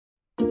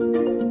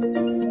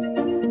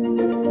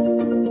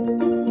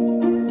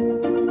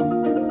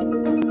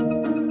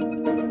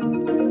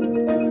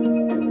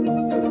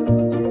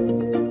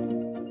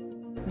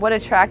What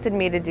attracted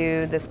me to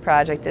do this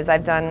project is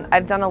I've done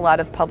a lot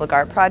of public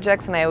art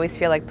projects, and I always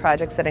feel like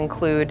projects that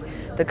include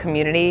the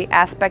community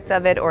aspect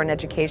of it or an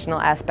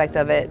educational aspect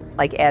of it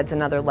like adds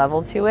another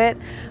level to it.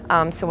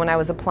 So when I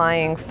was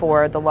applying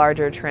for the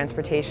larger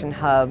transportation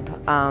hub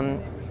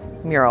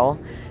mural,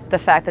 the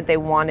fact that they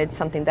wanted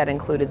something that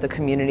included the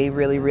community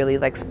really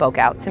like spoke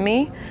out to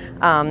me.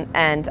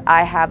 And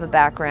I have a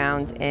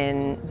background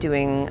in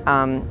doing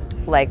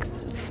like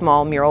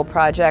small mural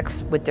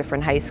projects with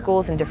different high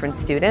schools and different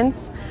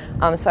students.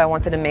 So I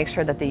wanted to make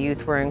sure that the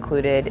youth were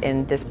included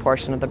in this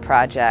portion of the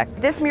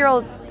project. This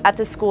mural at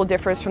the school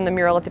differs from the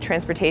mural at the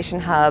transportation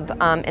hub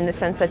in the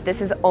sense that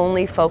this is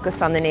only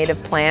focused on the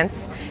native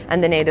plants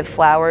and the native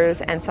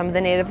flowers and some of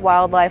the native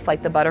wildlife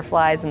like the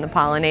butterflies and the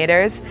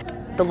pollinators.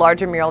 The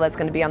larger mural that's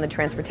going to be on the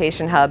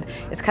transportation hub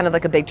is kind of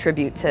like a big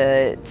tribute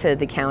to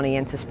the county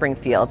and to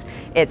Springfield.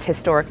 It's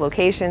historic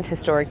locations,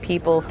 historic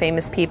people,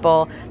 famous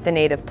people, the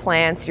native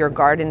plants. Your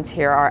gardens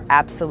here are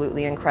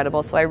absolutely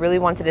incredible. So I really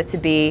wanted it to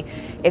be,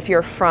 if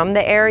you're from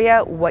the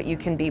area, what you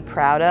can be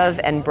proud of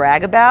and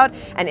brag about,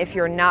 and if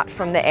you're not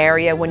from the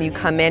area, when you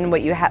come in,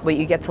 what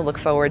you get to look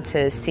forward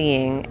to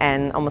seeing,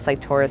 and almost like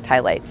tourist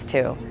highlights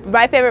too.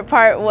 My favorite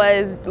part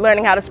was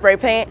learning how to spray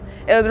paint.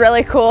 It was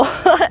really cool.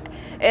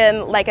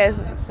 And like I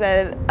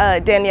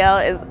said, Danielle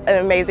is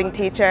an amazing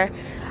teacher.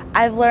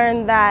 I've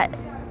learned that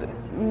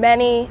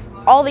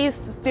all these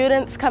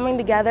students coming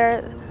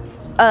together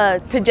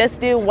to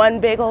just do one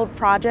big old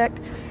project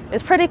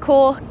is pretty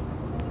cool.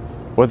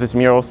 What this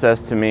mural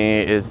says to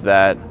me is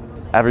that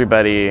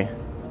everybody,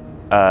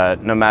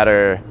 no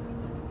matter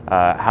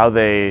how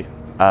they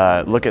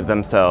look at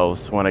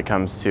themselves when it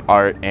comes to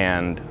art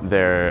and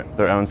their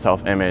own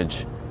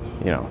self-image,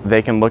 you know,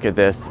 they can look at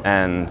this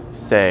and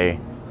say,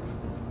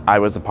 I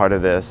was a part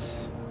of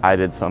this, I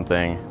did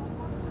something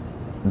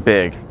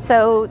big.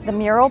 So the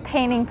mural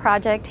painting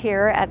project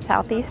here at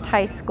Southeast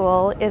High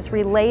School is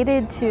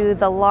related to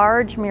the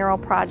large mural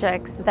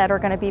projects that are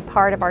going to be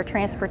part of our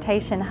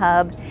transportation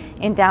hub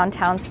in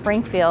downtown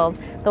Springfield.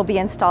 They'll be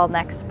installed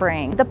next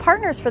spring. The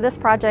partners for this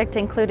project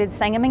included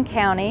Sangamon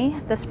County,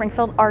 the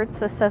Springfield Art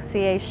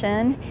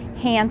Association,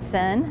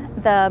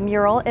 Hanson, the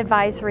Mural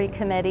Advisory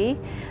Committee,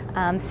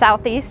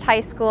 Southeast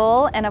High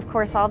School, and of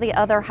course all the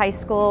other high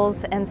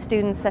schools and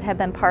students that have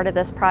been part of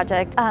this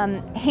project.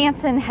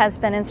 Hanson has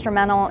been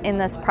instrumental in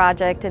this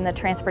project in the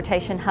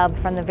transportation hub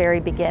from the very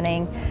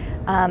beginning.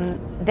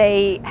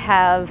 They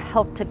have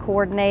helped to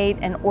coordinate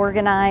and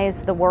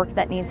organize the work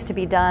that needs to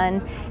be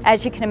done.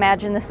 As you can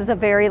imagine, this is a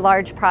very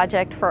large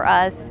project for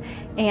us,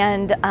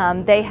 and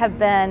they have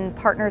been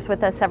partners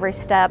with us every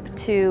step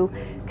to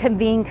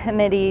convene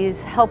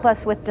committees, help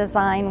us with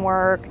design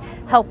work,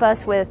 help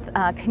us with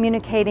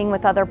communicating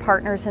with other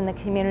partners in the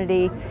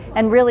community,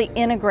 and really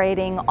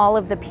integrating all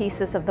of the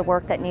pieces of the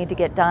work that need to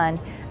get done.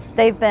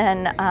 They've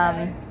been,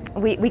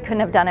 we couldn't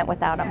have done it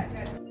without them.